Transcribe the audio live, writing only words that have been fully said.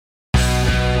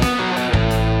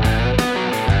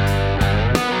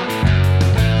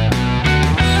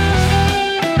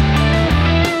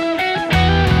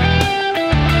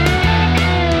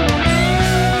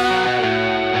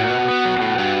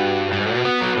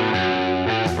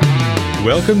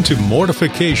Welcome to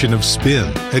Mortification of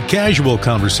Spin, a casual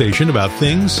conversation about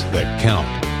things that count,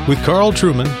 with Carl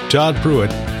Trueman, Todd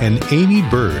Pruitt, and Amy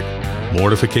Bird.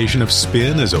 Mortification of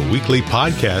Spin is a weekly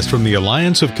podcast from the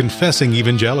Alliance of Confessing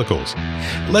Evangelicals.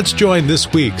 Let's join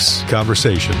this week's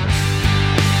conversation.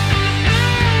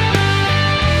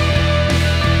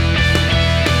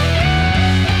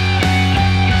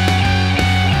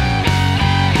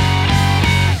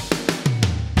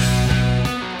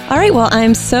 All right, well,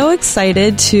 I'm so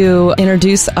excited to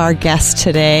introduce our guest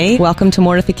today. Welcome to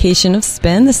Mortification of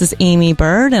Spin. This is Amy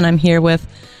Bird, and I'm here with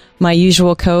my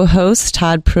usual co-hosts,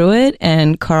 Todd Pruitt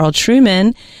and Carl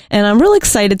Trueman. And I'm real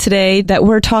excited today that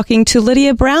we're talking to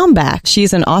Lydia Brownback.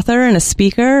 She's an author and a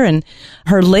speaker, and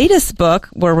her latest book,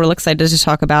 we're real excited to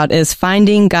talk about, is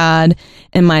Finding God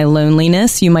in My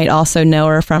Loneliness. You might also know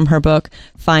her from her book,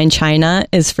 Find China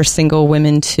is for Single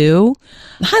Women Too.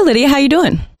 Hi, Lydia. How you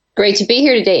doing? Great to be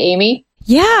here today, Amy.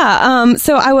 Yeah.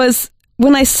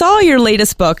 When I saw your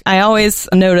latest book, I always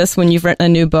notice when you've written a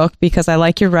new book because I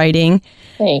like your writing.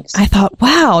 Thanks. I thought,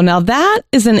 wow, now that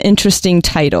is an interesting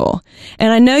title.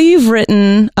 And I know you've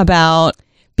written about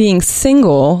being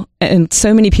single, and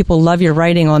so many people love your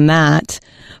writing on that.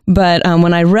 But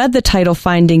when I read the title,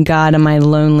 Finding God in My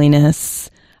Loneliness,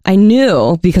 I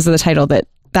knew because of the title that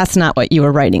that's not what you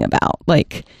were writing about.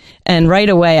 And right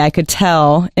away I could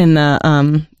tell in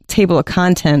the table of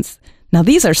contents. Now,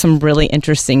 these are some really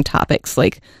interesting topics,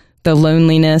 like the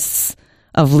loneliness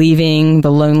of leaving,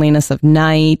 the loneliness of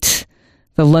night,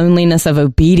 the loneliness of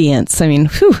obedience. I mean,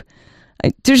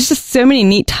 there's just so many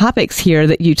neat topics here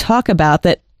that you talk about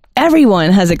that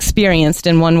everyone has experienced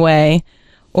in one way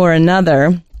or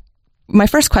another. My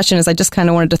first question is, I just kind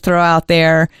of wanted to throw out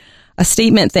there a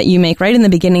statement that you make right in the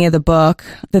beginning of the book,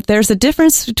 that there's a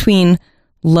difference between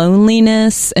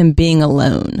loneliness and being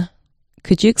alone.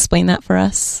 Could you explain that for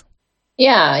us?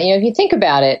 Yeah, if you think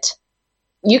about it,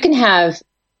 you can have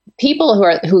people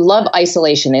who love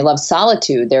isolation, they love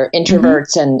solitude, they're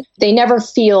introverts, and they never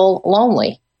feel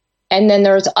lonely. And then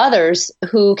there's others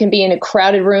who can be in a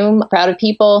crowded room, crowded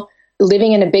people,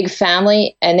 living in a big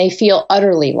family, and they feel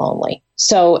utterly lonely.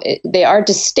 So they are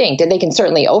distinct, and they can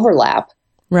certainly overlap.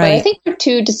 Right. But I think they're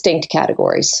two distinct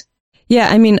categories. Yeah,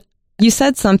 I mean, you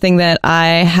said something that I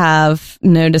have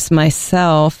noticed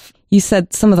myself. You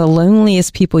said some of the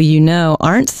loneliest people you know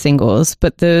aren't singles,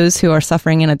 but those who are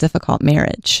suffering in a difficult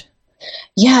marriage.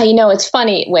 Yeah, it's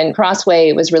funny. When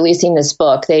Crossway was releasing this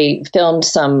book, they filmed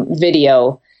some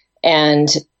video and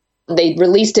they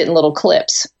released it in little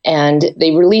clips. And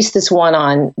they released this one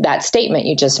on that statement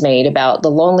you just made about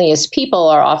the loneliest people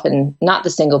are often not the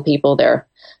single people. They're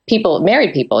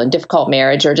married people in difficult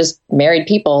marriage, or just married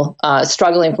people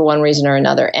struggling for one reason or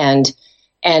another. And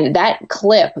that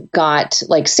clip got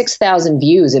like 6,000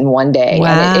 views in one day.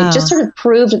 Wow. And it just sort of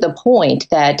proved the point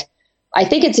that I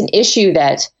think it's an issue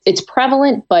that it's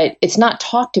prevalent, but it's not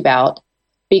talked about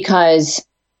because,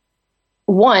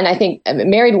 one, I think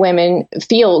married women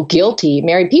feel guilty.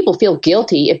 Married people feel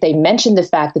guilty if they mention the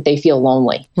fact that they feel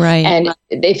lonely. Right. And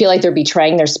they feel like they're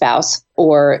betraying their spouse,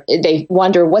 or they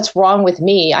wonder, what's wrong with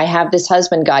me? I have this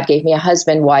husband. God gave me a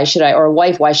husband. Or a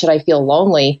wife. Why should I feel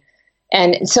lonely?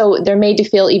 And so they're made to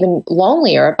feel even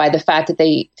lonelier by the fact that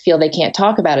they feel they can't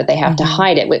talk about it. They have to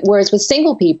hide it. Whereas with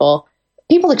single people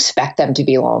expect them to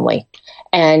be lonely.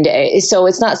 And so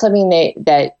it's not something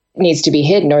that needs to be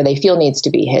hidden, or they feel needs to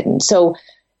be hidden. So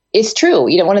it's true.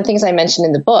 One of the things I mentioned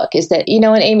in the book is that,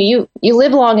 and Amy, you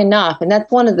live long enough. And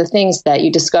that's one of the things that you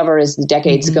discover as the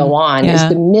decades go on, is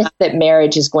the myth that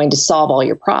marriage is going to solve all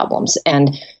your problems. And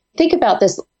think about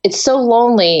this. It's so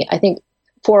lonely, I think,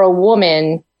 for a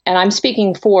woman. And I'm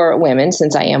speaking for women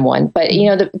since I am one, but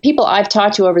the people I've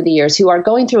talked to over the years who are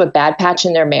going through a bad patch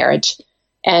in their marriage,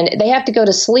 and they have to go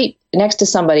to sleep next to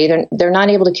somebody they're not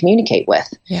able to communicate with.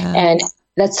 Yeah. And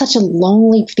that's such a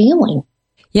lonely feeling.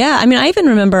 Yeah. I mean, I even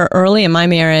remember early in my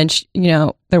marriage,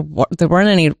 there weren't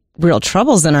any real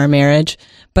troubles in our marriage,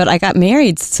 but I got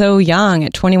married so young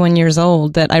at 21 years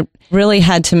old that I really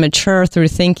had to mature through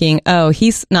thinking, oh,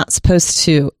 he's not supposed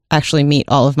to actually meet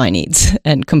all of my needs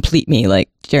and complete me, like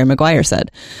Jerry Maguire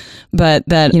said, but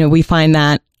that, we find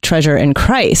that treasure in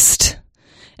Christ.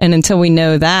 And until we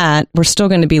know that, we're still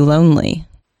going to be lonely.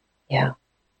 Yeah,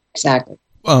 exactly.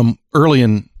 Early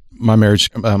in my marriage,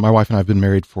 my wife and I have been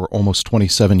married for almost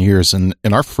 27 years. And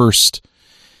in our first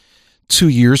 2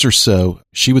 years or so,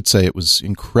 she would say it was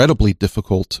incredibly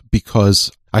difficult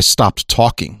because I stopped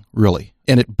talking, really.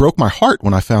 And it broke my heart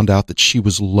when I found out that she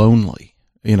was lonely.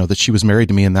 That she was married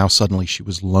to me and now suddenly she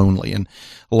was lonely. And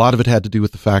a lot of it had to do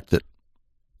with the fact that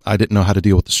I didn't know how to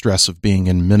deal with the stress of being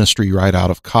in ministry right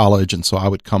out of college. And so I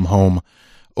would come home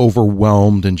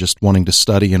overwhelmed and just wanting to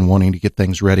study and wanting to get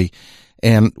things ready.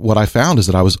 And what I found is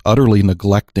that I was utterly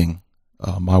neglecting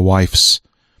my wife's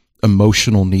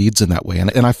emotional needs in that way.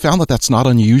 And I found that that's not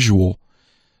unusual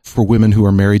for women who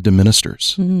are married to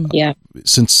ministers. Yeah.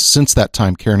 Since that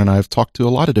time, Karen and I have talked to a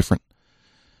lot of different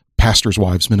pastors'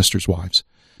 wives, ministers' wives,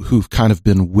 who've kind of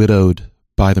been widowed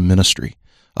by the ministry.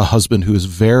 A husband who is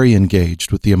very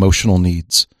engaged with the emotional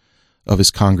needs of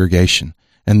his congregation.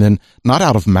 And then, not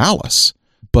out of malice,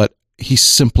 but he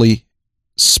simply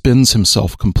spends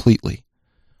himself completely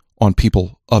on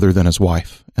people other than his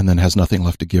wife, and then has nothing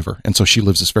left to give her. And so she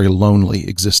lives this very lonely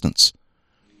existence.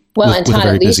 Well, and Todd,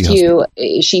 at least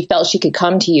she felt she could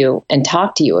come to you and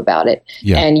talk to you about it.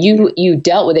 Yeah. And you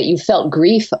dealt with it. You felt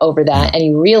grief over that, and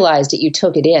you realized that you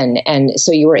took it in. And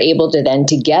so you were able to then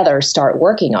together start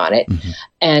working on it. Mm-hmm.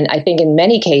 And I think in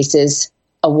many cases,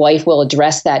 a wife will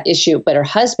address that issue, but her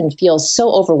husband feels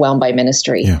so overwhelmed by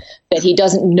ministry that he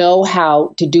doesn't know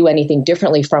how to do anything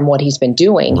differently from what he's been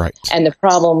doing. Right. And the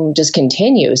problem just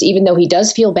continues. Even though he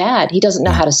does feel bad, he doesn't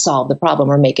know how to solve the problem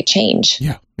or make a change.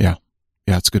 Yeah,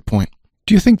 that's a good point.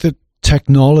 Do you think that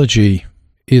technology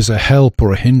is a help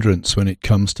or a hindrance when it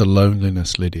comes to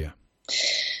loneliness, Lydia?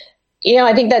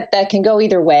 I think that can go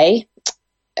either way.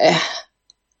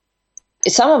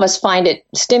 Some of us find it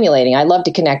stimulating. I love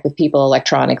to connect with people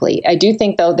electronically. I do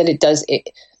think, though, that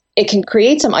it can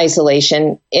create some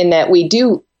isolation in that we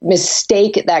do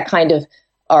mistake that kind of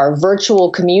our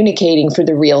virtual communicating for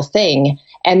the real thing.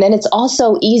 And then it's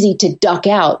also easy to duck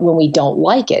out when we don't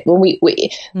like it. When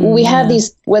we have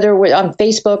these, whether we're on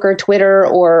Facebook or Twitter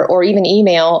or even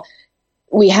email,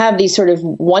 we have these sort of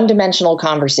one-dimensional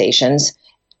conversations,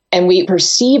 and we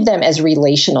perceive them as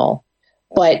relational.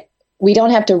 But we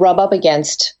don't have to rub up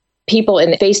against people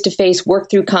in face-to-face, work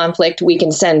through conflict. We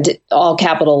can send all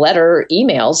capital letter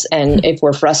emails, and if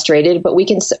we're frustrated, but we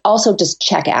can also just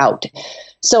check out.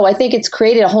 So I think it's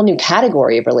created a whole new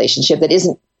category of relationship that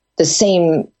isn't the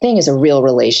same thing as a real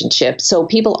relationship. So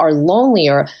people are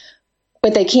lonelier,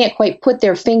 but they can't quite put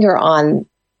their finger on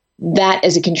that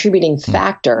as a contributing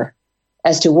factor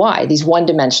as to why these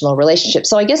one-dimensional relationships.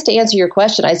 So I guess to answer your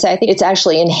question, I'd say I think it's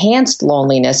actually enhanced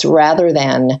loneliness rather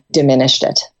than diminished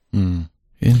it.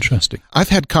 Interesting. I've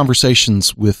had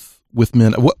conversations with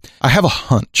men. I have a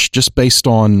hunch, just based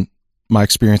on my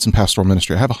experience in pastoral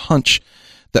ministry, I have a hunch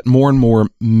that more and more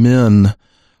men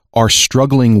are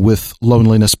struggling with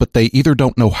loneliness, but they either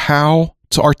don't know how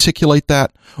to articulate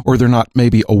that, or they're not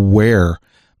maybe aware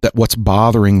that what's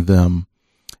bothering them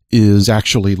is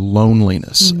actually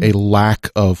loneliness, a lack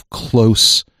of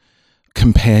close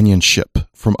companionship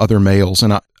from other males.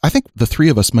 And I think the three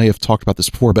of us may have talked about this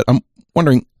before, but I'm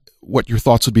wondering what your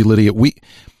thoughts would be, Lydia.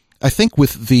 I think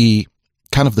with the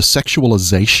kind of the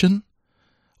sexualization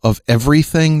of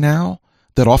everything now,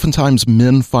 that oftentimes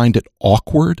men find it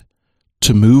awkward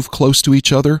to move close to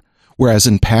each other, whereas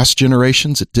in past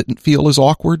generations it didn't feel as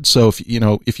awkward. So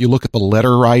if you look at the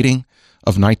letter writing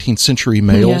of 19th century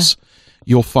males,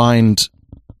 you'll find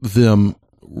them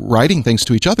writing things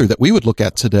to each other that we would look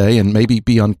at today and maybe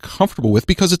be uncomfortable with,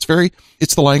 because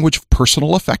it's the language of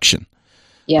personal affection.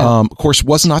 Yeah. Of course,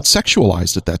 was not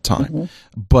sexualized at that time,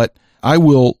 but I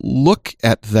will look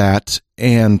at that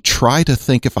and try to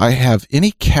think if I have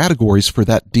any categories for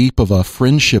that deep of a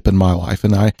friendship in my life,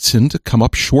 and I tend to come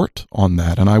up short on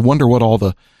that. And I wonder what all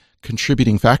the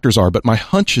contributing factors are. But my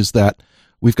hunch is that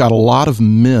we've got a lot of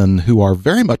men who are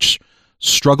very much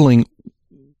struggling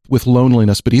with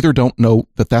loneliness, but either don't know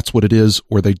that that's what it is,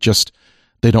 or they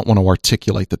don't want to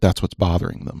articulate that that's what's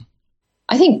bothering them.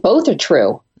 I think both are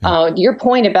true. Your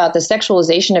point about the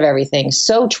sexualization of everything,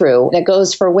 so true. That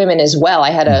goes for women as well.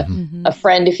 I had a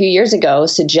friend a few years ago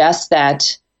suggest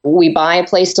that we buy a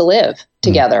place to live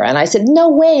together. And I said, no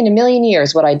way in a million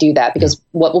years would I do that, because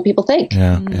what will people think?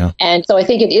 And so I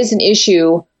think it is an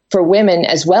issue for women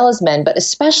as well as men, but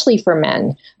especially for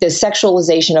men. The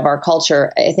sexualization of our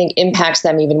culture, I think, impacts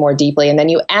them even more deeply. And then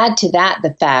you add to that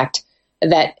the fact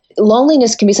that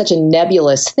loneliness can be such a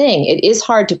nebulous thing. It is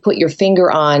hard to put your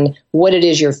finger on what it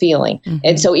is you're feeling.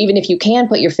 And so even if you can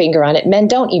put your finger on it, men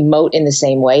don't emote in the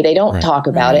same way. They don't talk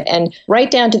about it. And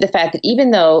right down to the fact that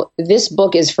even though this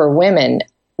book is for women,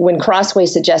 when Crossway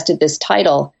suggested this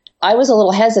title, I was a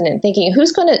little hesitant, thinking,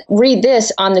 who's going to read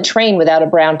this on the train without a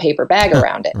brown paper bag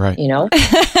around it? Right. You know?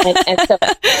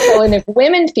 And if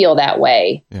women feel that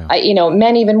way,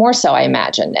 men even more so, I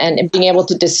imagine, and being able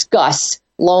to discuss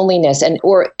loneliness,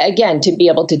 or again, to be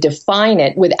able to define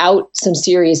it without some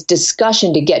serious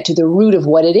discussion to get to the root of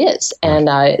what it is. And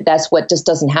that's what just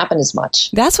doesn't happen as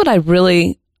much. That's what I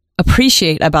really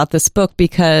appreciate about this book,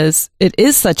 because it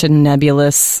is such a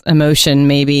nebulous emotion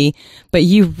maybe, but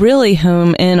you really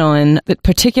home in on the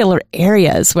particular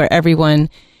areas where everyone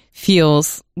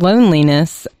feels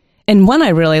loneliness. And one I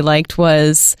really liked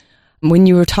was when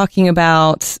you were talking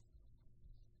about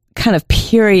kind of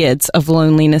periods of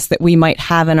loneliness that we might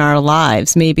have in our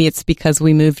lives. Maybe it's because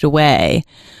we moved away,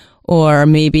 or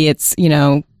maybe it's,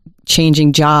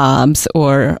 changing jobs,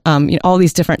 or all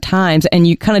these different times. And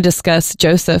you kind of discuss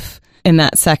Joseph in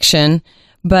that section,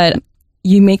 but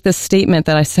you make this statement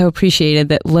that I so appreciated,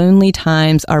 that lonely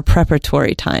times are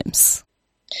preparatory times.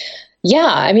 Yeah.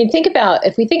 I mean,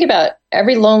 if we think about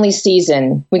every lonely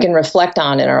season we can reflect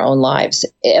on in our own lives,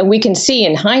 and we can see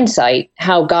in hindsight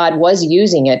how God was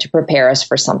using it to prepare us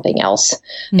for something else.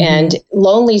 Mm-hmm. And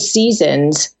lonely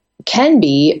seasons can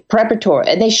be preparatory,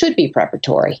 and they should be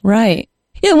preparatory. Right.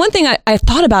 Yeah. One thing I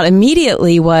thought about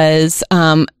immediately was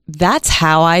that's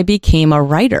how I became a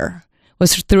writer,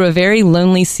 was through a very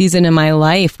lonely season in my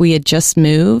life. We had just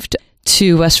moved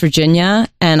to West Virginia,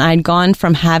 and I'd gone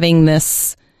from having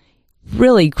this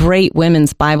really great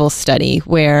women's Bible study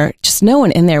where just no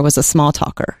one in there was a small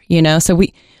talker, So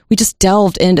we just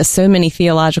delved into so many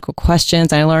theological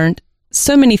questions. I learned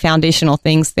so many foundational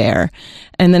things there.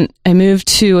 And then I moved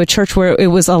to a church where it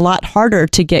was a lot harder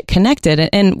to get connected.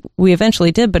 And we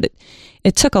eventually did, but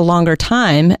it took a longer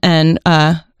time. And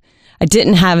I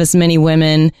didn't have as many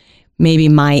women, maybe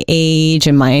my age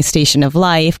and my station of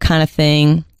life kind of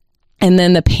thing. And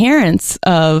then the parents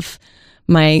of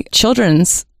my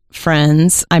children's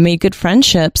friends, I made good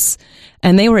friendships,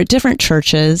 and they were at different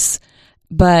churches,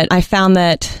 but I found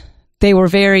that they were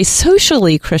very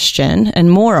socially Christian and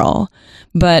moral,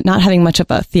 but not having much of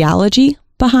a theology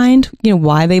behind,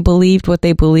 why they believed what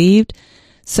they believed.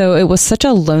 So it was such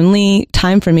a lonely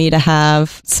time for me to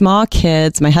have small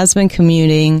kids, my husband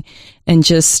commuting, and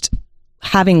just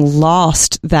having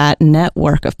lost that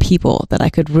network of people that I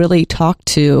could really talk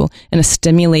to in a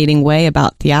stimulating way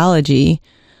about theology,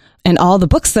 and all the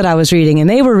books that I was reading and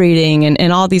they were reading,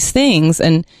 and all these things.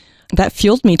 And that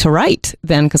fueled me to write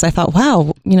then, because I thought,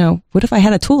 wow, what if I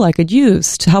had a tool I could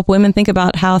use to help women think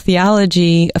about how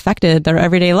theology affected their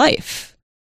everyday life?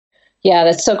 Yeah,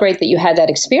 that's so great that you had that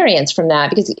experience from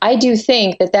that, because I do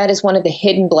think that is one of the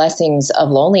hidden blessings of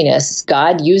loneliness.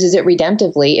 God uses it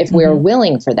redemptively if we're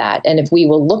willing for that, and if we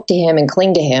will look to him and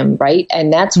cling to him, right?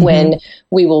 And that's when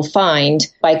we will find,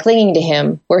 by clinging to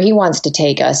him, where he wants to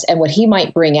take us and what he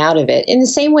might bring out of it. In the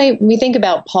same way, we think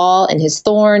about Paul and his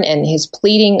thorn and his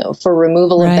pleading for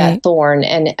removal of that thorn,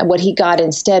 and what he got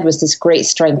instead was this great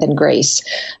strength and grace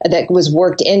that was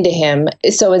worked into him.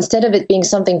 So instead of it being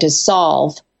something to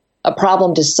solve, a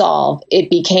problem to solve, it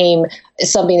became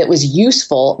something that was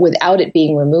useful without it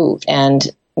being removed. And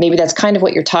maybe that's kind of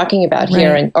what you're talking about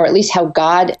here, or at least how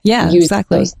God used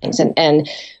those things. And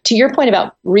to your point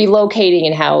about relocating,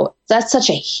 and how that's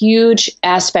such a huge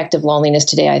aspect of loneliness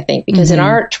today, I think, because in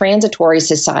our transitory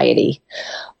society,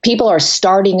 people are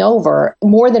starting over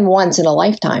more than once in a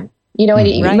lifetime. And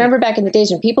you remember back in the days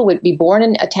when people would be born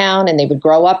in a town and they would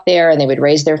grow up there and they would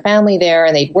raise their family there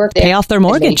and they'd work there. Pay off their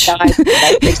mortgage.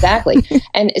 Exactly.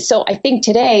 And so I think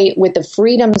today, with the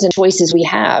freedoms and choices we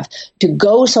have to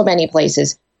go so many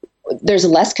places, there's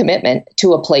less commitment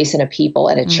to a place and a people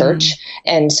and a church.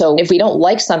 And so if we don't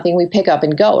like something, we pick up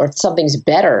and go. Or if something's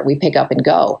better, we pick up and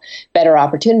go. Better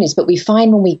opportunities. But we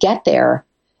find when we get there,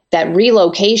 that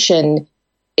relocation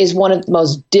is one of the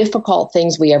most difficult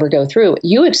things we ever go through.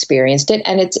 You experienced it,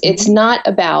 and it's not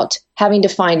about having to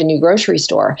find a new grocery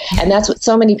store. And that's what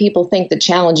so many people think the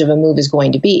challenge of a move is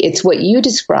going to be. It's what you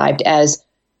described as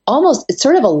almost, it's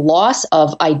sort of a loss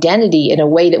of identity in a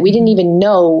way that we didn't even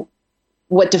know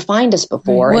what defined us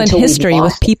before. Well, until in history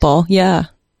with people. Yeah.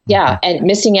 Yeah. And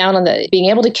missing out on being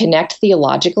able to connect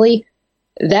theologically,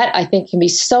 that I think can be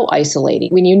so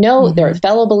isolating when they're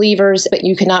fellow believers, but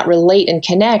you cannot relate and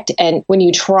connect. And when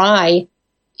you try,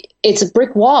 it's a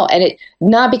brick wall. And it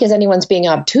not because anyone's being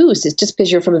obtuse, it's just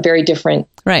because you're from a very different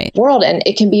world. And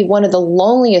it can be one of the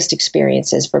loneliest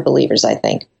experiences for believers, I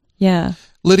think. Yeah.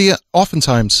 Lydia,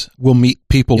 oftentimes we'll meet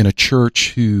people in a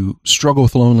church who struggle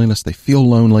with loneliness. They feel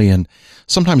lonely, and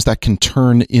sometimes that can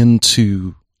turn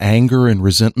into anger and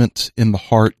resentment in the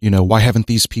heart. Why haven't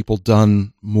these people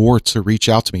done more to reach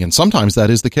out to me? And sometimes that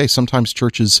is the case. Sometimes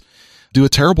churches do a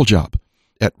terrible job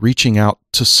at reaching out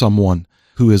to someone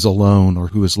who is alone or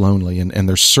who is lonely, and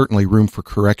there's certainly room for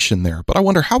correction there. But I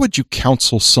wonder, how would you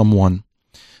counsel someone?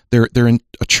 They're in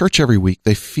a church every week.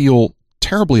 They feel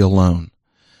terribly alone.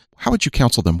 How would you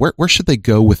counsel them? Where should they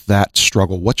go with that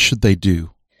struggle? What should they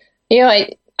do?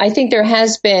 I think there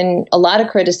has been a lot of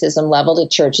criticism leveled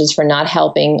at churches for not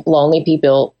helping lonely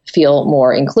people feel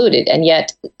more included. And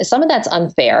yet some of that's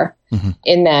unfair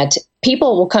in that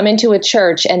people will come into a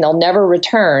church and they'll never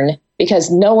return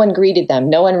because no one greeted them.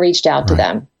 No one reached out to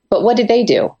them. But what did they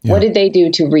do? Yeah. What did they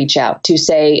do to reach out, to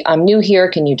say, I'm new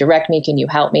here. Can you direct me? Can you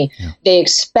help me? Yeah. They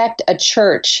expect a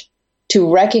church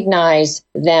to recognize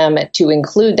them, to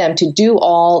include them, to do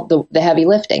all the heavy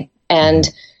lifting. And,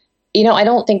 I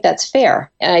don't think that's fair.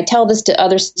 And I tell this to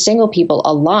other single people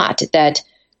a lot, that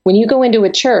when you go into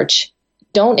a church,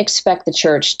 don't expect the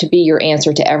church to be your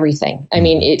answer to everything. I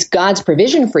mean, it's God's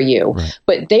provision for you,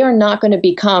 but they are not going to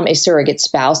become a surrogate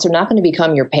spouse. They're not going to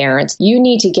become your parents. You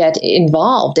need to get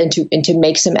involved and to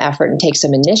make some effort and take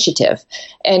some initiative.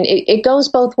 And it goes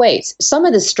both ways. Some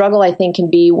of the struggle, I think, can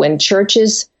be when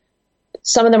churches,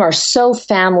 some of them are so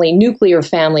nuclear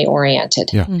family oriented,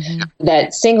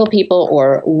 that single people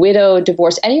or widow,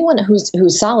 divorced, anyone who's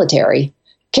solitary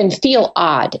can feel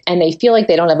odd, and they feel like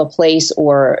they don't have a place,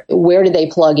 or where do they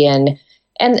plug in?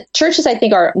 And churches, I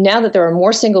think, are, now that there are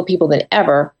more single people than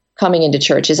ever coming into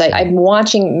churches, I'm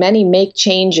watching many make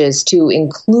changes to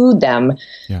include them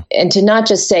and to not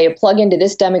just say, plug into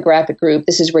this demographic group,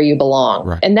 this is where you belong.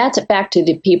 Right. And that's back to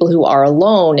the people who are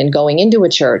alone and going into a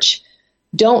church.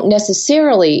 Don't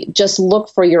necessarily just look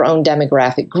for your own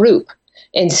demographic group.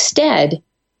 Instead,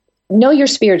 know your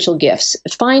spiritual gifts.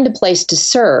 Find a place to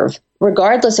serve,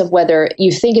 regardless of whether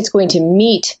you think it's going to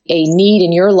meet a need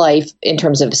in your life in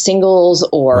terms of singles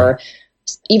or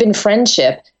even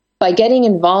friendship. By getting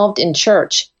involved in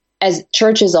church as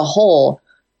a whole,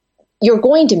 you're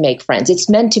going to make friends. It's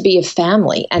meant to be a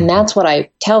family. And that's what I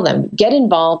tell them. Get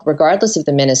involved regardless of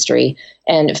the ministry,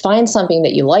 and find something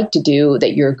that you like to do,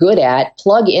 that you're good at,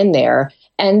 plug in there,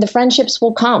 and the friendships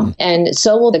will come. And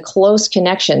so will the close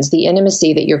connections, the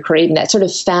intimacy that you're creating, that sort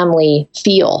of family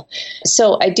feel.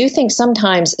 So I do think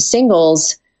sometimes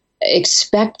singles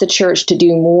expect the church to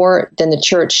do more than the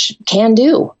church can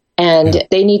do. And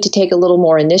they need to take a little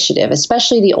more initiative,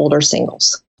 especially the older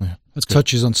singles. That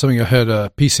touches on something I heard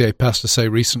a PCA pastor say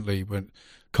recently when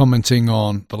commenting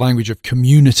on the language of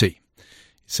community. He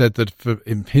said that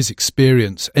in his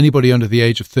experience, anybody under the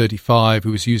age of 35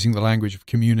 who was using the language of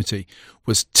community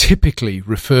was typically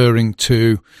referring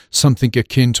to something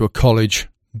akin to a college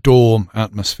dorm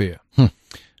atmosphere.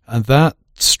 And that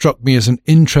struck me as an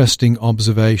interesting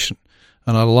observation.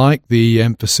 And I like the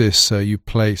emphasis you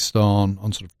placed on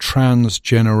sort of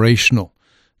transgenerational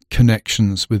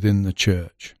connections within the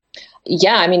church.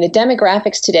 Yeah, I mean, the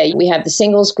demographics today, we have the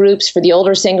singles groups for the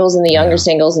older singles and the younger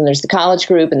singles, and there's the college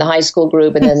group and the high school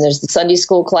group, and then there's the Sunday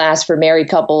school class for married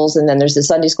couples, and then there's the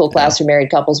Sunday school class for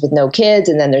married couples with no kids,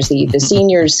 and then there's the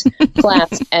seniors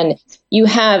class, and you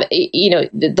have,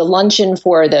 the luncheon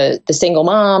for the single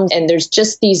mom, and there's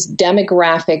just these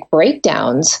demographic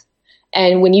breakdowns.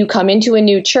 And when you come into a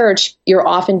new church, you're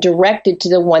often directed to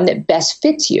the one that best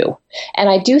fits you. And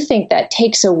I do think that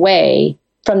takes away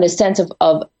from the sense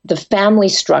of the family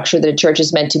structure that a church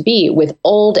is meant to be, with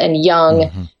old and young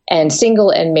and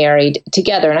single and married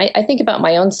together. And I think about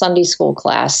my own Sunday school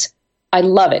class. I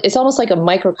love it. It's almost like a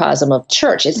microcosm of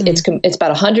church. It's about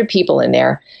 100 people in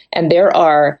there. And there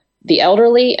are the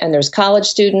elderly, and there's college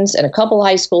students and a couple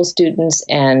high school students,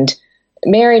 and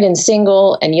married and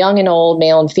single and young and old,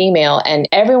 male and female, and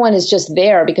everyone is just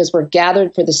there because we're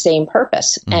gathered for the same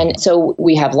purpose. And so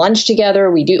we have lunch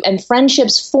together, and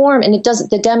friendships form, and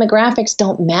the demographics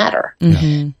don't matter.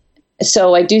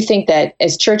 So I do think that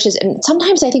as churches, and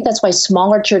sometimes I think that's why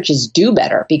smaller churches do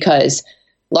better, because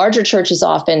larger churches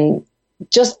often,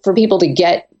 just for people to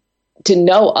get to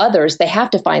know others, they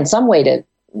have to find some way to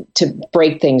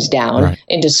break things down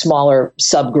into smaller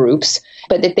subgroups.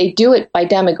 But if they do it by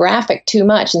demographic too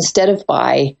much instead of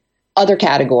by other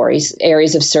categories,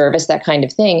 areas of service, that kind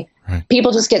of thing,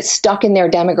 people just get stuck in their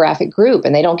demographic group,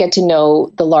 and they don't get to know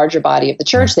the larger body of the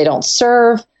church. They don't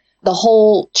serve the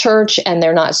whole church, and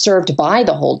they're not served by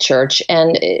the whole church.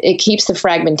 And it keeps the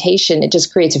fragmentation. It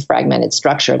just creates a fragmented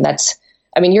structure.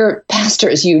 And you're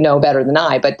pastors, you know better than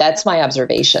I, but that's my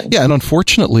observation. Yeah, and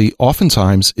unfortunately,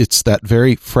 oftentimes it's that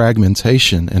very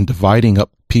fragmentation and dividing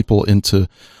up people into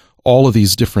all of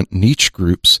these different niche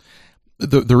groups.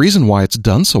 The reason why it's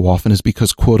done so often is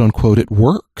because, quote unquote, it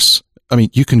works. I mean,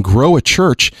 you can grow a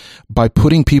church by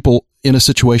putting people in a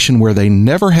situation where they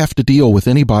never have to deal with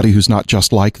anybody who's not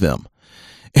just like them.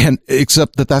 And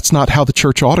except that that's not how the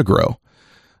church ought to grow.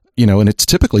 And it's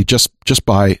typically just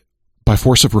by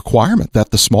force of requirement that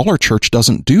the smaller church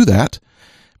doesn't do that,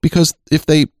 because if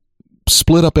they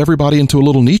split up everybody into a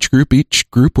little niche group, each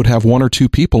group would have one or two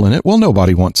people in it. Well,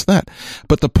 nobody wants that.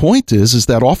 But the point is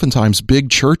that oftentimes big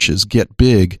churches get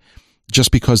big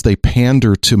just because they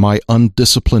pander to my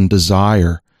undisciplined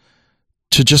desire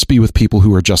to just be with people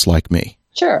who are just like me.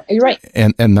 Sure, you're right.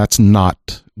 And that's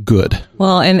not good.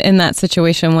 Well, and in that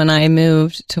situation, when I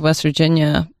moved to West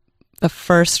Virginia, the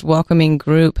first welcoming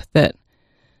group that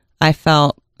I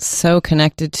felt so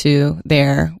connected to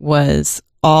there was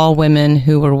all women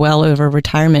who were well over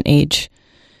retirement age,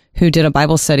 who did a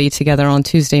Bible study together on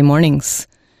Tuesday mornings.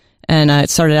 And it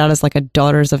started out as like a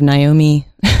Daughters of Naomi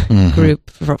group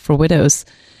for widows.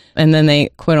 And then they,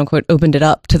 quote unquote, opened it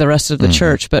up to the rest of the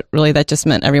church. But really, that just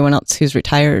meant everyone else who's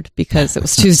retired, because it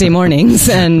was Tuesday mornings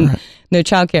and no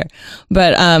childcare.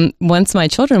 But once my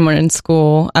children were in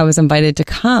school, I was invited to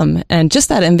come. And just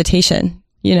that invitation,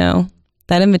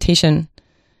 that invitation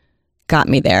got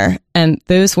me there. And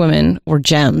those women were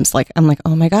gems. I'm like,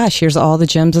 oh my gosh, here's all the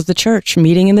gems of the church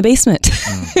meeting in the basement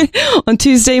on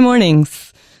Tuesday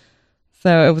mornings.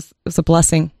 So it was a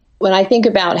blessing. When I think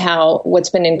about how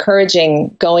what's been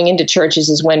encouraging going into churches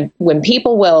is when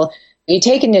people you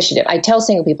take initiative. I tell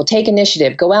single people, take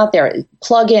initiative, go out there,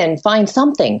 plug in, find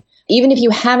something. Even if you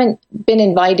haven't been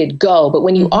invited, go. But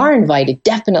when you are invited,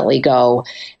 definitely go.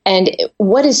 And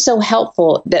what is so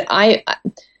helpful that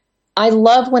I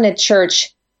love when a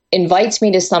church invites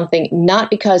me to something,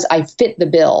 not because I fit the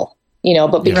bill,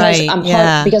 but because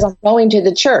because I'm going to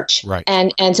the church. Right.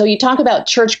 And so you talk about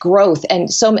church growth, and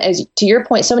as to your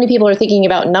point, so many people are thinking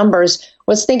about numbers.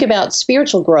 Let's think about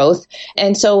spiritual growth.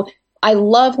 And so I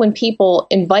love when people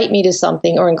invite me to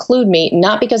something or include me,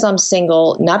 not because I'm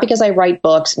single, not because I write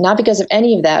books, not because of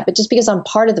any of that, but just because I'm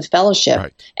part of the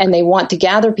fellowship and they want to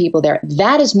gather people there.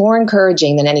 That is more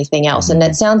encouraging than anything else. And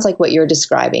that sounds like what you're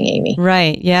describing, Amy.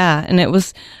 Right. Yeah. And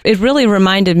it really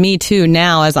reminded me too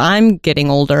now, as I'm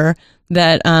getting older,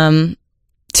 that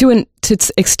to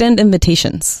extend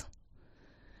invitations,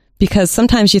 because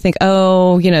sometimes you think,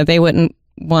 they wouldn't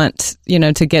want,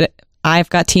 to get it. I've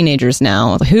got teenagers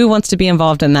now. Who wants to be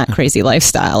involved in that crazy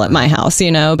lifestyle at my house,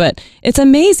 But it's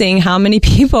amazing how many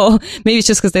people, maybe it's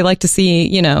just because they like to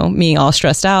see, me all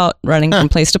stressed out running from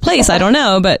place to place. I don't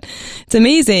know, but it's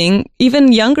amazing.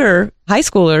 Even younger high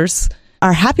schoolers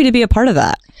are happy to be a part of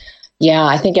that. Yeah,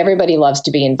 I think everybody loves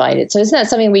to be invited. So isn't that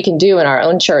something we can do in our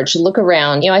own church? Look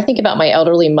around. I think about my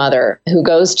elderly mother who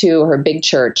goes to her big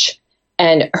church,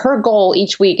 and her goal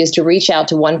each week is to reach out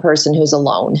to one person who's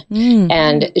alone.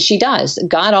 And she does.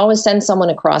 God always sends someone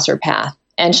across her path,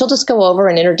 and she'll just go over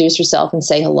and introduce herself and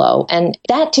say hello. And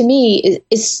that to me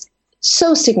is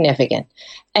so significant.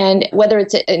 And whether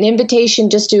it's an invitation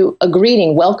just to a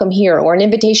greeting, welcome here, or an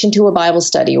invitation to a Bible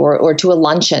study or to a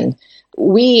luncheon,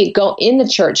 we go in the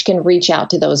church can reach out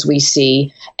to those we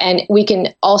see, and we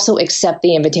can also accept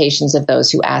the invitations of those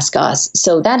who ask us.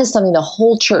 So that is something the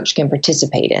whole church can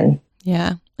participate in.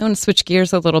 Yeah. I want to switch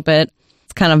gears a little bit.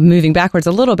 It's kind of moving backwards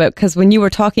a little bit, because when you were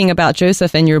talking about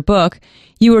Joseph in your book,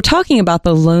 you were talking about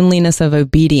the loneliness of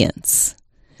obedience.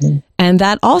 And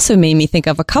that also made me think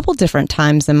of a couple different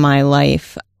times in my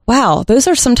life. Wow, those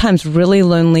are sometimes really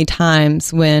lonely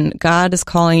times when God is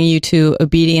calling you to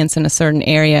obedience in a certain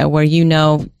area where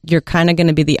you're kind of going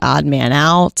to be the odd man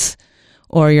out,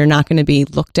 or you're not going to be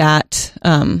looked at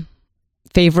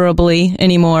favorably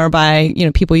anymore by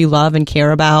people you love and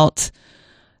care about.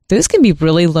 Those can be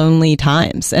really lonely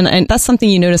times, and that's something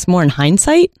you notice more in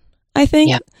hindsight, I think.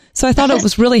 Yeah. So I thought it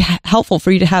was really helpful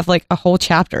for you to have a whole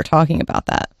chapter talking about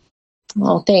that.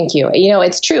 Well, thank you.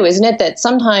 It's true, isn't it, that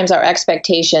sometimes our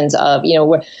expectations of,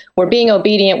 we're being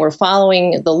obedient, we're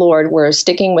following the Lord, we're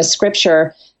sticking with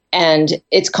Scripture, and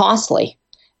it's costly.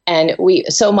 And we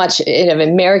so much in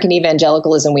American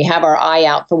evangelicalism, we have our eye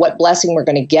out for what blessing we're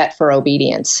going to get for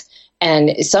obedience.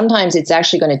 And sometimes it's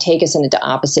actually going to take us into the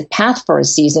opposite path for a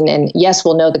season. And yes,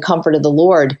 we'll know the comfort of the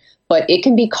Lord, but it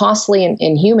can be costly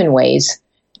in human ways,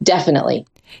 definitely.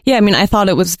 Yeah, I thought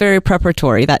it was very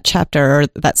preparatory, that chapter or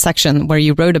that section where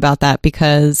you wrote about that,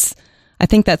 because I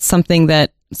think that's something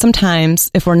that sometimes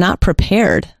if we're not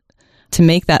prepared to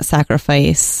make that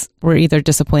sacrifice, we're either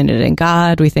disappointed in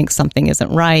God, we think something isn't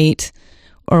right,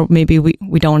 or maybe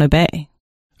we don't obey.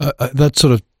 That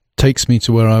sort of takes me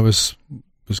to where I was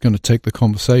going to take the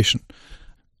conversation.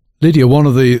 Lydia, one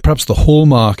of perhaps the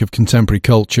hallmark of contemporary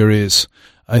culture is,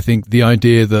 I think, the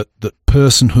idea that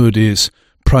personhood is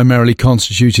primarily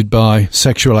constituted by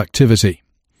sexual activity.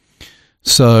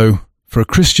 So for a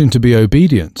Christian to be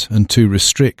obedient and to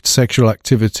restrict sexual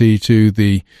activity to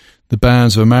the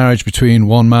bounds of a marriage between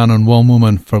one man and one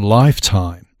woman for a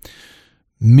lifetime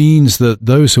means that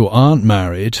those who aren't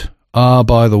married are,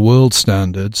 by the world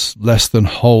standards, less than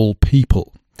whole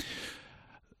people.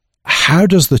 How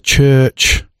does the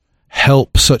church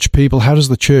help such people? How does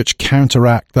the church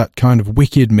counteract that kind of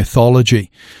wicked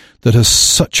mythology that has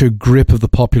such a grip of the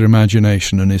popular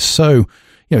imagination and is so,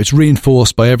 it's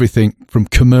reinforced by everything from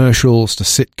commercials to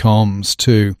sitcoms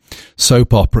to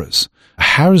soap operas.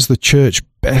 How is the church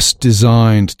best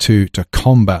designed to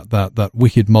combat that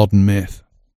wicked modern myth?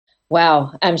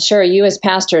 Wow. I'm sure you as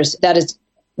pastors, that is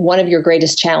one of your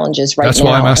greatest challenges right now. That's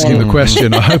why I'm asking the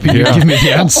question. I hope you give me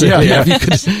the answer. If you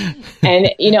could. And,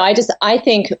 I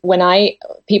think when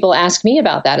people ask me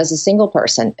about that as a single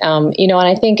person, and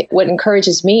I think what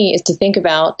encourages me is to think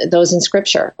about those in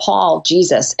Scripture, Paul,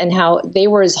 Jesus, and how they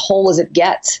were as whole as it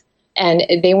gets. And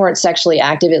they weren't sexually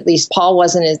active. At least Paul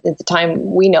wasn't at the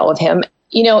time we know of him.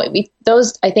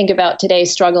 Those I think about today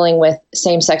struggling with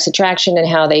same-sex attraction and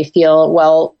how they feel,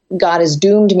 well, God has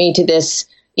doomed me to this.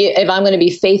 If I'm going to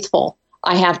be faithful,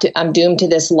 I'm doomed to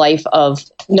this life of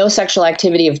no sexual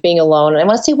activity, of being alone. And I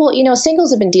want to say, well,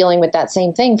 singles have been dealing with that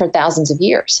same thing for thousands of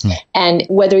years. And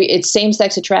whether it's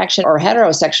same-sex attraction or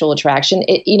heterosexual attraction,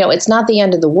 it's not the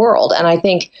end of the world. And I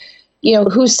think,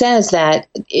 who says that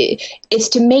it's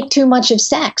to make too much of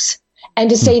sex? And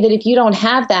to say that if you don't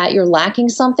have that, you're lacking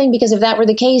something, because if that were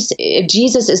the case, if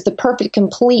Jesus is the perfect,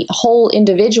 complete, whole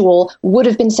individual, would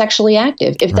have been sexually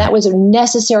active, if that was a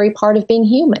necessary part of being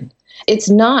human. It's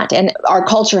not. And our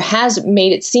culture has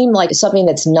made it seem like something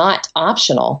that's not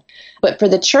optional. But for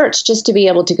the church, just to be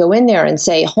able to go in there and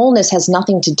say wholeness has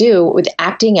nothing to do with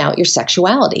acting out your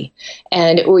sexuality,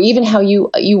 or even how you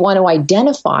want to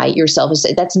identify yourself,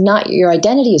 that's not your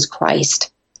identity is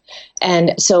Christ.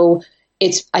 And so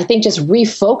it's, I think, just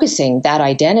refocusing that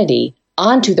identity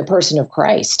onto the person of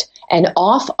Christ and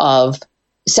off of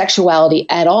sexuality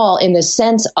at all in the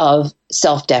sense of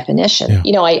self-definition.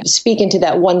 Yeah. I speak into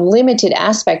that one limited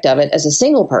aspect of it as a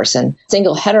single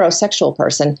heterosexual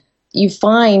person. You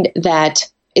find that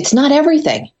it's not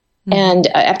everything. Mm-hmm. And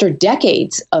after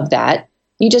decades of that,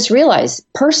 you just realize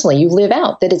personally, you live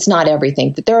out that it's not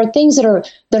everything, that there are things that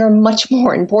are much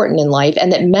more important in life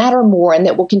and that matter more and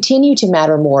that will continue to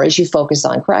matter more as you focus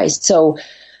on Christ. So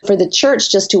for the church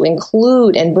just to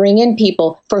include and bring in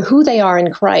people for who they are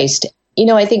in Christ,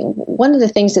 I think one of the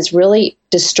things that's really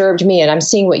disturbed me, and I'm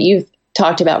seeing what you've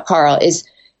talked about, Carl,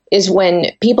 is when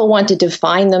people want to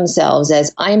define themselves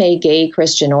as I'm a gay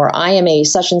Christian or I am a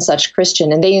such and such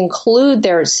Christian, and they include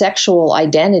their sexual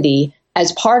identity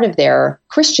as part of their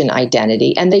Christian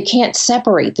identity, and they can't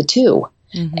separate the two.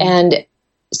 Mm-hmm. And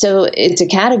so it's a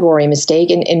category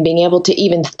mistake in being able to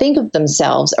even think of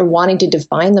themselves or wanting to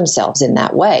define themselves in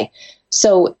that way.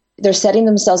 So they're setting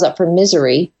themselves up for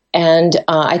misery, and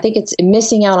I think it's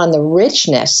missing out on the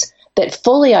richness that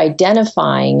fully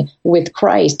identifying with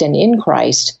Christ and in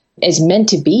Christ is meant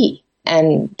to be.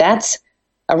 And that's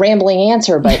a rambling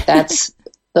answer, but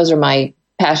those are my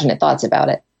passionate thoughts about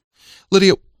it.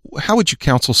 Lydia, how would you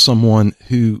counsel someone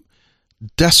who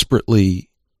desperately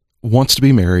wants to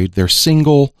be married? They're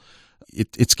single.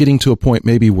 It's getting to a point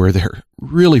maybe where they're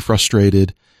really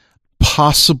frustrated,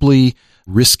 possibly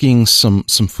risking some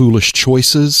foolish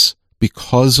choices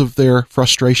because of their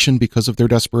frustration, because of their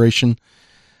desperation.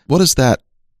 What does that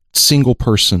single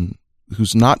person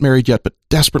who's not married yet but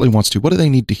desperately wants to, what do they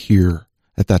need to hear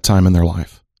at that time in their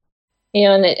life?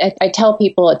 And I tell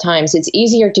people at times it's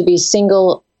easier to be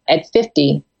single at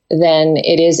 50 than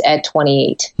it is at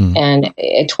 28. Mm. And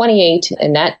at 28,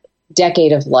 in that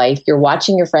decade of life, you're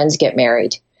watching your friends get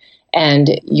married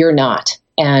and you're not.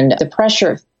 And the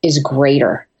pressure is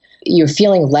greater. You're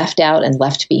feeling left out and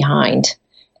left behind.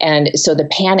 And so the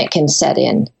panic can set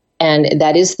in. And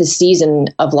that is the season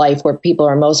of life where people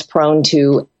are most prone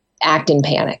to act in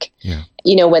panic. Yeah.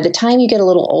 By the time you get a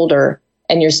little older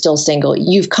and you're still single,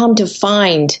 you've come to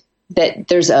find that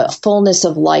there's a fullness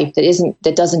of life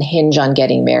that doesn't hinge on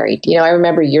getting married. I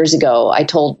remember years ago, I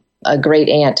told a great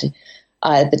aunt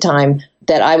at the time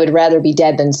that I would rather be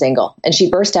dead than single. And she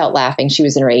burst out laughing. She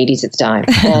was in her 80s at the time.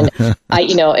 And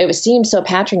it seemed so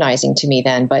patronizing to me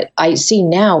then, but I see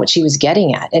now what she was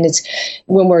getting at. And it's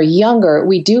when we're younger,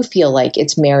 we do feel like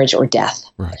it's marriage or death.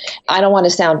 Right. I don't want to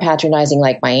sound patronizing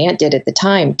like my aunt did at the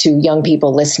time to young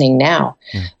people listening now.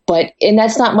 Yeah. And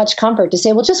that's not much comfort to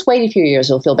say, well, just wait a few years,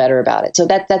 you'll feel better about it. So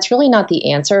that's really not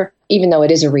the answer, even though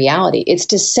it is a reality. It's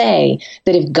to say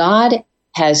that if God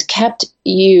has kept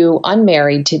you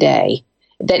unmarried today,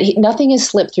 that nothing has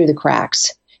slipped through the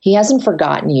cracks. He hasn't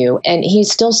forgotten you, and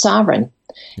he's still sovereign.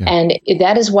 Yeah. And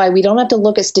that is why we don't have to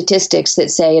look at statistics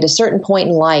that say at a certain point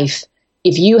in life,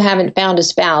 if you haven't found a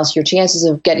spouse, your chances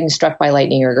of getting struck by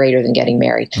lightning are greater than getting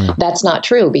married. Yeah. That's not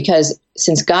true, because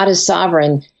since God is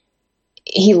sovereign,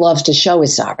 he loves to show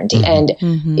his sovereignty.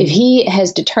 Mm-hmm. And if he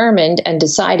has determined and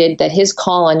decided that his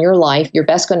call on your life, you're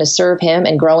best going to serve him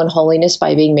and grow in holiness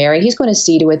by being married, he's going to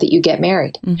see to it that you get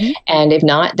married. Mm-hmm. And if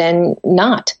not, then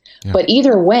not. Yeah. But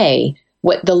either way,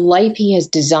 what the life he has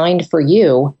designed for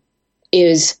you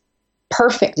is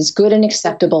perfect. It's good and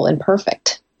acceptable and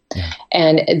perfect. Yeah.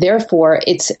 And therefore,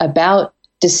 it's about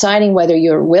deciding whether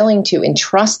you're willing to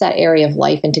entrust that area of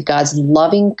life into God's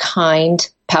loving, kind,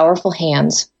 powerful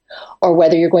hands, or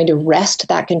whether you're going to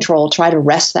try to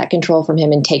wrest that control from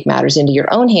him and take matters into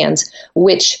your own hands,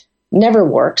 which never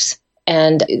works.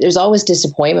 And there's always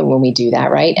disappointment when we do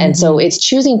that, right? And so it's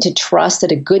choosing to trust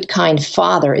that a good, kind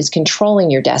father is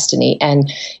controlling your destiny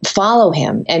and follow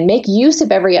him and make use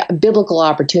of every biblical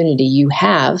opportunity you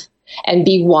have and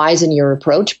be wise in your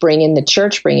approach. Bring in the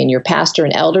church, bring in your pastor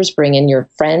and elders, bring in your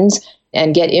friends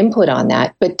and get input on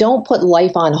that. But don't put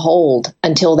life on hold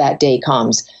until that day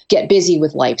comes. Get busy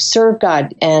with life, serve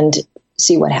God, and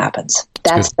see what happens.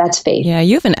 That's faith. Yeah,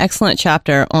 you have an excellent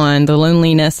chapter on the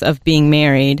loneliness of being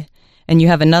married, and you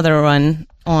have another one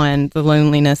on the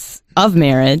loneliness of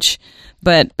marriage.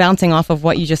 But bouncing off of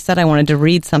what you just said, I wanted to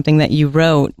read something that you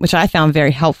wrote, which I found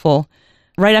very helpful.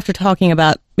 Right after talking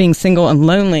about being single and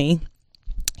lonely,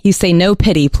 you say, "No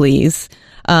pity, please."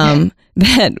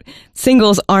 That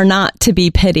singles are not to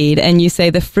be pitied. And you say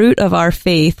the fruit of our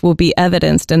faith will be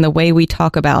evidenced in the way we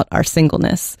talk about our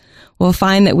singleness. We'll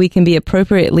find that we can be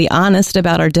appropriately honest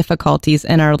about our difficulties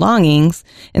and our longings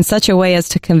in such a way as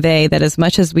to convey that as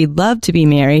much as we'd love to be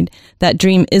married, that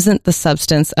dream isn't the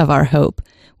substance of our hope.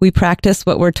 We practice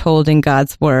what we're told in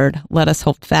God's word. Let us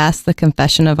hold fast the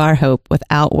confession of our hope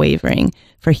without wavering,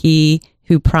 for he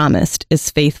who promised is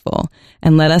faithful.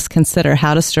 And let us consider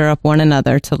how to stir up one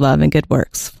another to love and good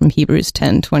works, from Hebrews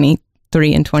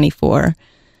 10:23 and 24.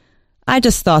 I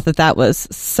just thought that was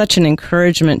such an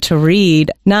encouragement to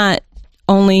read, not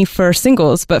only for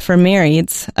singles, but for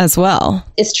marrieds as well.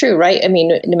 It's true, right? I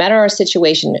mean, no matter our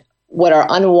situation, what our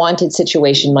unwanted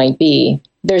situation might be,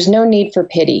 there's no need for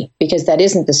pity because that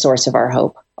isn't the source of our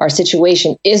hope. Our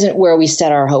situation isn't where we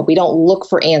set our hope. We don't look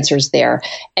for answers there.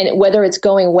 And whether it's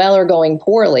going well or going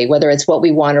poorly, whether it's what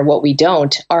we want or what we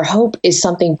don't, our hope is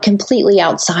something completely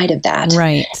outside of that.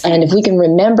 Right. And if we can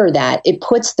remember that, it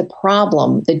puts the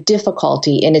problem, the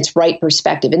difficulty in its right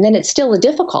perspective. And then it's still a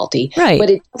difficulty, right, but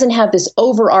it doesn't have this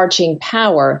overarching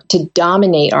power to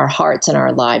dominate our hearts and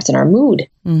our lives and our mood.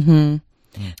 Mm-hmm.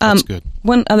 That's good.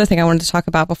 One other thing I wanted to talk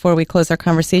about before we close our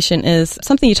conversation is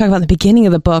something you talk about at the beginning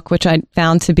of the book, which I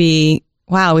found to be,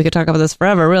 wow, we could talk about this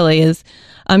forever, really, is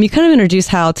you kind of introduce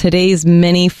how today's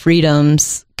many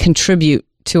freedoms contribute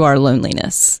to our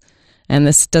loneliness. And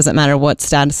this doesn't matter what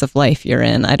status of life you're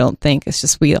in, I don't think. It's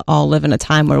just we all live in a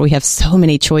time where we have so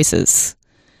many choices.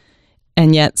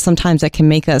 And yet sometimes that can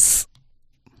make us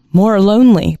more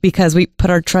lonely because we put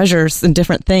our treasures in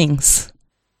different things.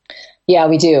 Yeah,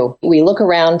 we do. We look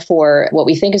around for what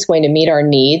we think is going to meet our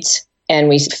needs, and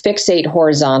we fixate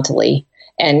horizontally,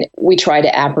 and we try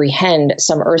to apprehend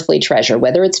some earthly treasure,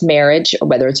 whether it's marriage, or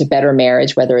whether it's a better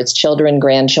marriage, whether it's children,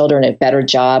 grandchildren, a better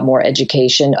job, more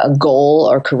education, a goal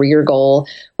or career goal,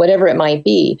 whatever it might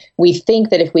be. We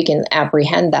think that if we can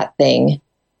apprehend that thing,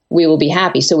 we will be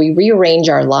happy. So we rearrange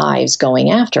our lives going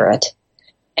after it.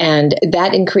 And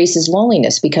that increases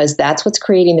loneliness because that's what's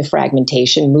creating the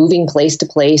fragmentation, moving place to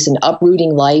place and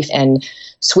uprooting life and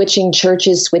switching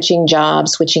churches, switching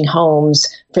jobs, switching homes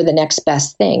for the next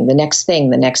best thing, the next thing,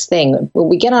 the next thing. When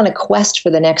we get on a quest for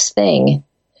the next thing,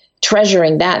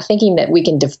 treasuring that, thinking that we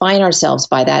can define ourselves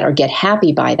by that or get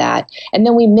happy by that, and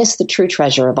then we miss the true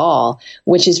treasure of all,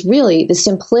 which is really the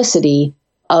simplicity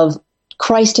of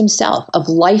Christ himself, of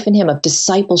life in him, of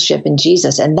discipleship in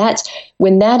Jesus. And that's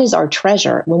when that is our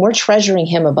treasure, when we're treasuring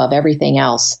him above everything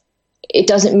else, it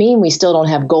doesn't mean we still don't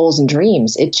have goals and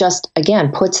dreams. It just,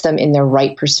 again, puts them in their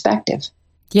right perspective.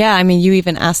 Yeah. I mean, you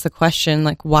even asked the question,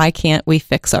 like, why can't we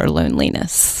fix our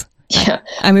loneliness? Yeah.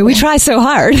 I mean, we try so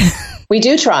hard. We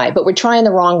do try, but we're trying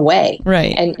the wrong way.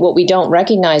 Right. And what we don't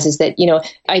recognize is that,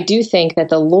 I do think that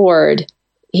the Lord,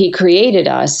 he created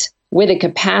us with a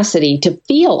capacity to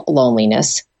feel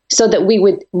loneliness so that we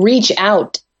would reach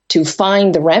out to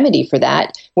find the remedy for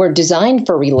that. We're designed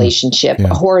for relationship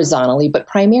horizontally, but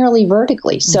primarily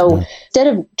vertically. So instead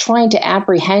of trying to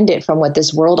apprehend it from what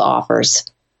this world offers,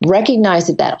 recognize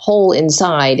that hole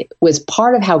inside was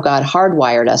part of how God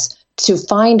hardwired us to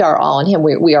find our all in him.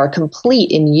 We are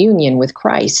complete in union with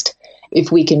Christ. If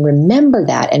we can remember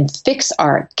that and fix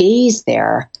our gaze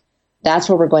there, that's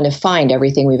where we're going to find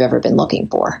everything we've ever been looking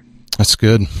for. That's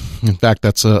good. In fact,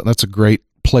 that's a great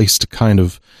place to kind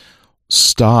of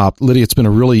stop. Lydia, it's been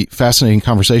a really fascinating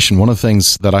conversation. One of the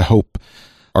things that I hope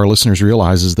our listeners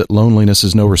realize is that loneliness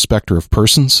is no respecter of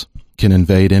persons, can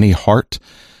invade any heart,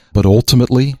 but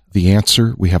ultimately the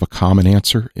answer, we have a common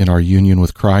answer in our union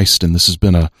with Christ. And this has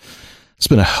been It's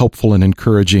been a helpful and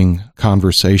encouraging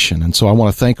conversation. And so I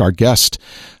want to thank our guest,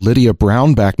 Lydia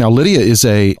Brownback. Now, Lydia is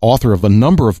a author of a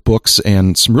number of books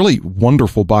and some really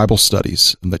wonderful Bible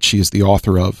studies that she is the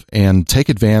author of. And take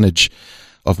advantage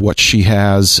of what she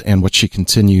has and what she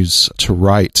continues to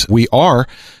write. We are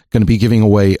going to be giving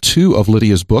away 2 of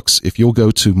Lydia's books. If you'll go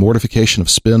to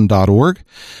mortificationofspin.org,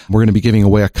 we're going to be giving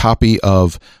away a copy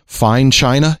of Fine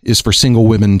China is for Single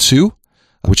Women Too,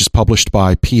 which is published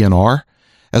by PNR,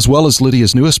 as well as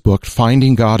Lydia's newest book,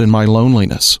 Finding God in My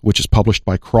Loneliness, which is published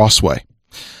by Crossway.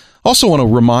 Also want to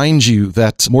remind you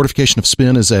that Mortification of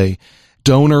Spin is a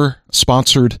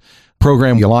donor-sponsored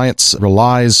program. The Alliance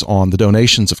relies on the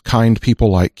donations of kind people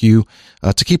like you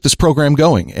to keep this program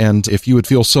going. And if you would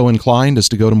feel so inclined as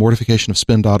to go to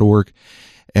mortificationofspin.org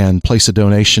and place a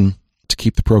donation to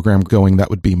keep the program going, that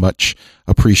would be much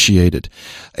appreciated.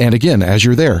 And again, as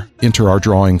you're there, enter our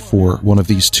drawing for one of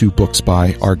these 2 books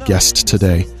by our guest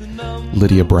today,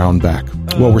 Lydia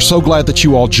Brownback. Well, we're so glad that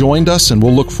you all joined us, and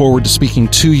we'll look forward to speaking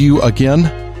to you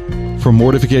again from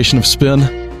Mortification of Spin.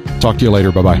 Talk to you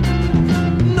later. Bye-bye.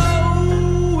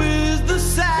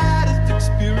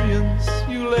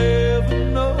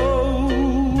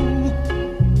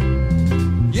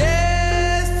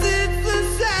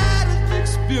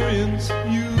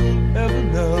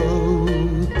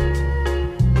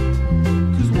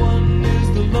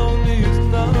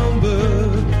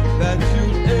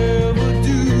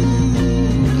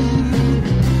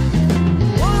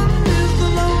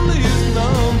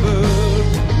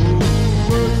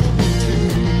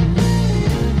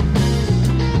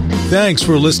 Thanks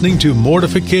for listening to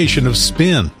Mortification of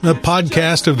Spin, a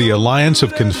podcast of the Alliance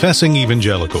of Confessing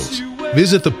Evangelicals.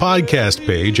 Visit the podcast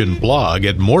page and blog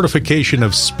at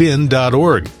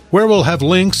mortificationofspin.org, where we'll have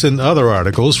links and other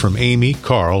articles from Amy,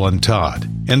 Carl, and Todd.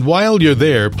 And while you're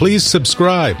there, please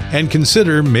subscribe and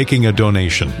consider making a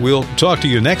donation. We'll talk to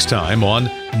you next time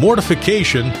on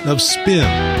Mortification of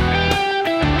Spin.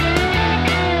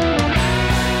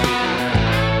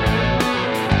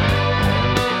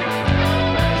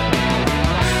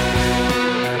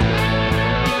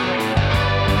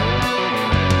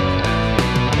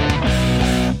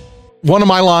 One of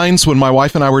my lines when my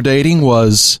wife and I were dating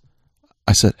was,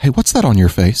 I said, "Hey, what's that on your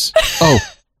face?" "Oh,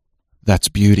 that's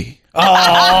beauty."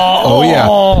 Oh yeah.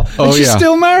 Oh, and she's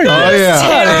still married. Oh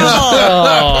yeah.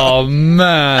 Oh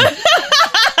man.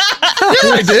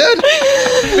 Yeah, I did.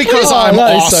 Because I'm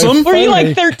awesome. So were you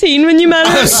like 13 when you met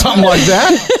her? Something like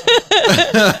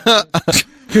that.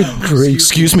 Good grief.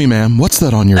 "Excuse me, ma'am, what's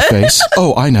that on your face?"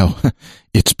 "Oh, I know.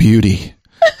 It's beauty."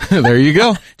 There you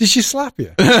go. Did she slap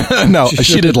you? No,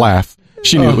 she did laugh.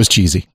 She knew it was cheesy.